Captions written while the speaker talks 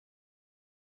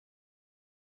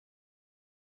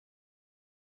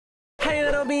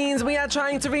little beans, we are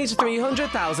trying to reach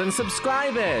 300,000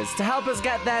 subscribers. To help us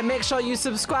get there, make sure you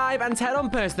subscribe and turn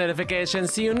on post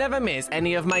notifications so you never miss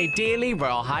any of my daily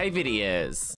Royale High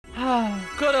videos.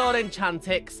 Good old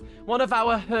ENCHANTIX, one of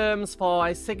our homes for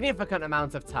a significant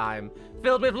amount of time,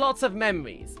 filled with lots of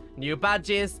memories, new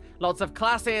badges, lots of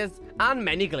classes, and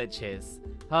many glitches.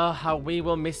 Oh, how we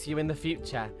will miss you in the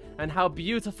future, and how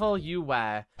beautiful you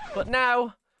were. But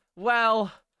now,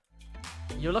 well,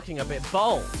 you're looking a bit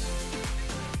bold.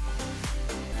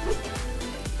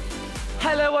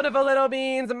 Hello wonderful little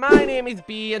beans, my name is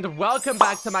B and welcome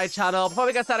back to my channel. Before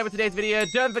we get started with today's video,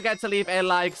 don't forget to leave a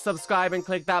like, subscribe and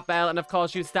click that bell, and of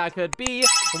course use STARCODE B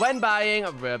when buying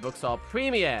Roblox or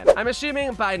Premium. I'm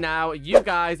assuming by now you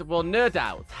guys will no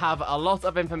doubt have a lot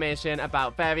of information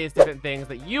about various different things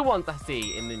that you want to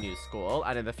see in the new school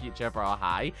and in the future of Royale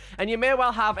High, and you may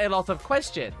well have a lot of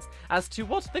questions as to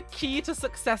what the key to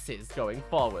success is going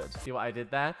forward. See what I did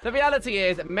there? The reality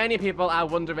is, many people are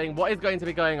wondering what is going to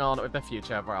be going on with the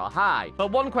future of Royale High.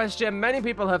 But one question many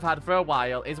people have had for a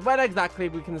while is when exactly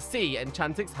we can see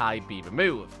ENCHANTIX High be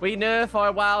removed. We know for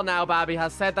a while now Barbie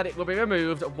has said that it will be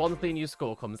removed once the new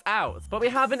school comes out. But we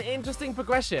have an interesting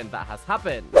progression that has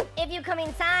happened. If you come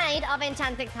inside of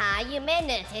ENCHANTIX High, you may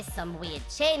notice some weird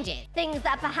changes. Things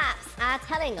that perhaps are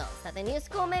telling us that the new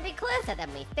school may be closer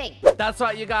than we think. That's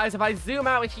right, you guys. If I zoom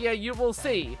out here, you will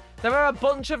see there are a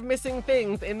bunch of missing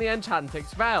things in the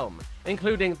ENCHANTIX realm,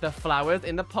 including the flowers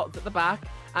in the pots at the back,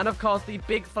 and of course the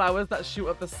big flowers that shoot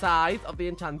up the sides of the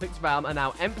ENCHANTIX realm are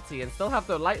now empty and still have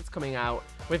the lights coming out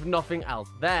with nothing else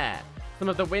there. Some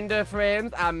of the window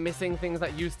frames are missing things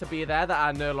that used to be there that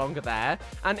are no longer there.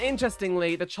 And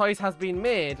interestingly, the choice has been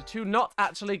made to not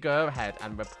actually go ahead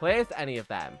and replace any of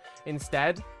them.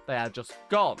 Instead, they are just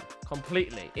gone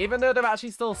completely. Even though they're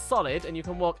actually still solid and you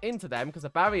can walk into them because the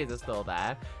barriers are still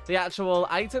there, the actual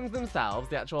items themselves,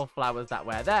 the actual flowers that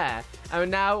were there, are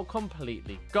now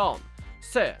completely gone.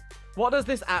 So, what does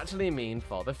this actually mean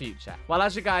for the future? Well,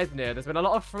 as you guys know, there's been a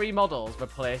lot of free models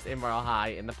replaced in Royale High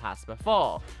in the past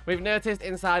before. We've noticed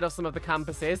inside of some of the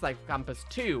campuses, like Campus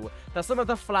 2, that some of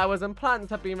the flowers and plants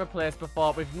have been replaced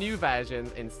before with new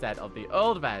versions instead of the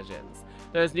old versions.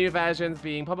 Those new versions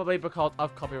being probably because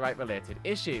of copyright-related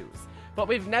issues. But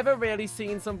we've never really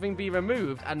seen something be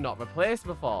removed and not replaced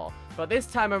before. But this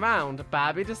time around,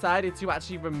 Barbie decided to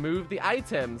actually remove the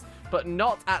items, but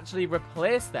not actually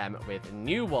replace them with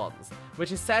new ones.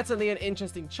 Which is certainly an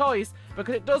interesting choice,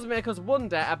 because it does make us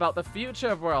wonder about the future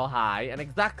of Royale High and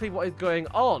exactly what is going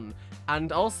on,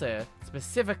 and also,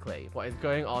 specifically, what is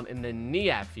going on in the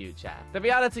near future. The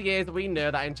reality is, we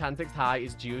know that ENCHANTIX High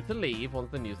is due to leave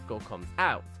once the new school comes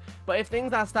out. But if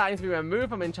things are starting to be removed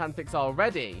from ENCHANTIX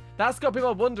already, that's got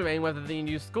people wondering whether the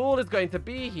new school is going to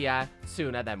be here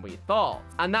sooner than we thought.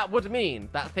 And that would mean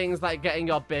that things like getting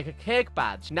your Bake a Cake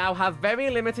badge now have very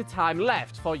limited time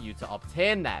left for you to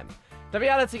obtain them. The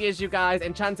reality is, you guys,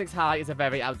 ENCHANTIX High is a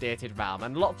very outdated realm,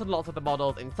 and lots of the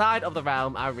models inside of the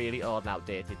realm are really old and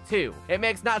outdated too. It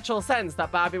makes natural sense that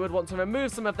Barbie would want to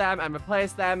remove some of them and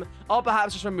replace them, or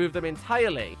perhaps just remove them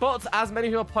entirely. But, as many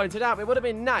people pointed out, it would have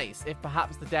been nice if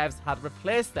perhaps the devs had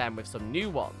replaced them with some new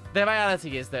ones. The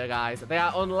reality is, though, guys, they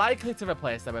are unlikely to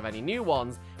replace them with any new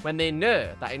ones when they know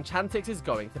that ENCHANTIX is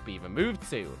going to be removed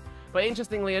soon. But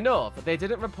interestingly enough, they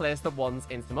didn't replace the ones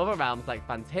in some other realms like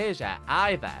Fantasia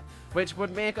either, which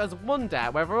would make us wonder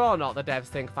whether or not the devs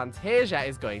think Fantasia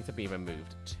is going to be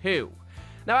removed too.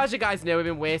 Now, as you guys know, we've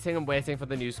been waiting and waiting for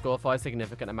the new school for a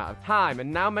significant amount of time,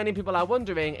 and now many people are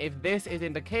wondering if this is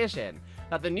indication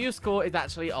that the new school is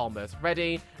actually almost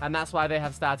ready, and that's why they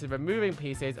have started removing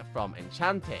pieces from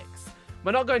ENCHANTIX.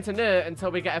 We're not going to know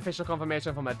until we get official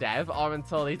confirmation from a dev or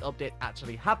until these updates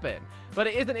actually happen. But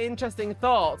it is an interesting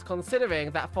thought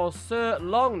considering that for so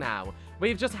long now,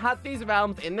 we've just had these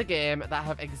realms in the game that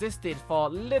have existed for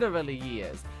literally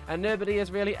years, and nobody has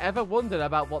really ever wondered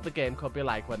about what the game could be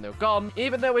like when they're gone.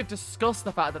 Even though we've discussed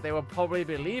the fact that they will probably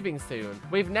be leaving soon,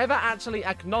 we've never actually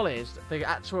acknowledged the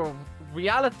actual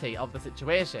reality of the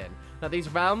situation, that these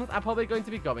realms are probably going to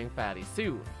be going fairly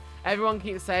soon. Everyone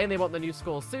keeps saying they want the new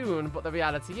school soon, but the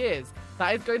reality is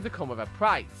that is going to come with a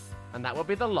price, and that will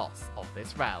be the loss of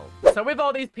this realm. So with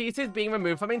all these pieces being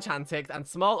removed from ENCHANTIX and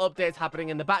small updates happening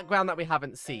in the background that we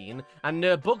haven't seen, and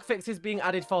no bug fixes being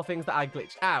added for things that are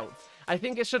glitched out, I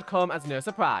think it should come as no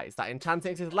surprise that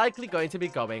ENCHANTIX is likely going to be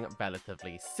going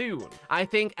relatively soon. I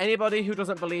think anybody who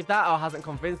doesn't believe that or hasn't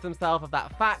convinced themselves of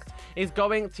that fact is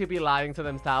going to be lying to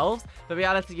themselves. The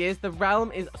reality is the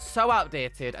realm is so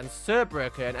outdated and so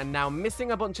broken and now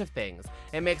missing a bunch of things,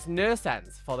 it makes no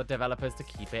sense for the developers to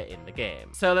keep it in the game.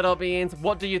 So little beans,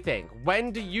 what do you think?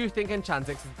 When do you think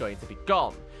ENCHANTIX is going to be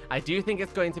gone? I do think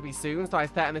it's going to be soon, so I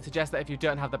certainly suggest that if you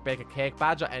don't have the Baker Cake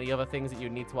badge or any other things that you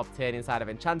need to obtain inside of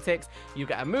ENCHANTIX, you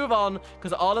get a move on,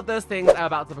 because all of those things are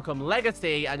about to become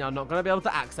legacy, and you're not going to be able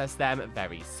to access them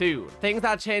very soon. Things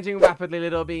are changing rapidly,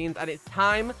 little beans, and it's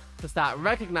time to start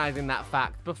recognizing that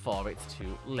fact before it's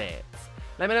too late.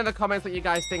 Let me know in the comments what you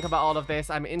guys think about all of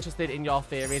this. I'm interested in your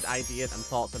theories, ideas, and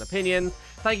thoughts and opinions.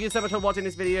 Thank you so much for watching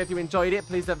this video. If you enjoyed it,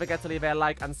 please don't forget to leave a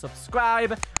like and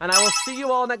subscribe. And I will see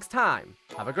you all next time.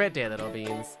 Have a great day, little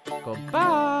beans.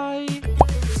 Goodbye.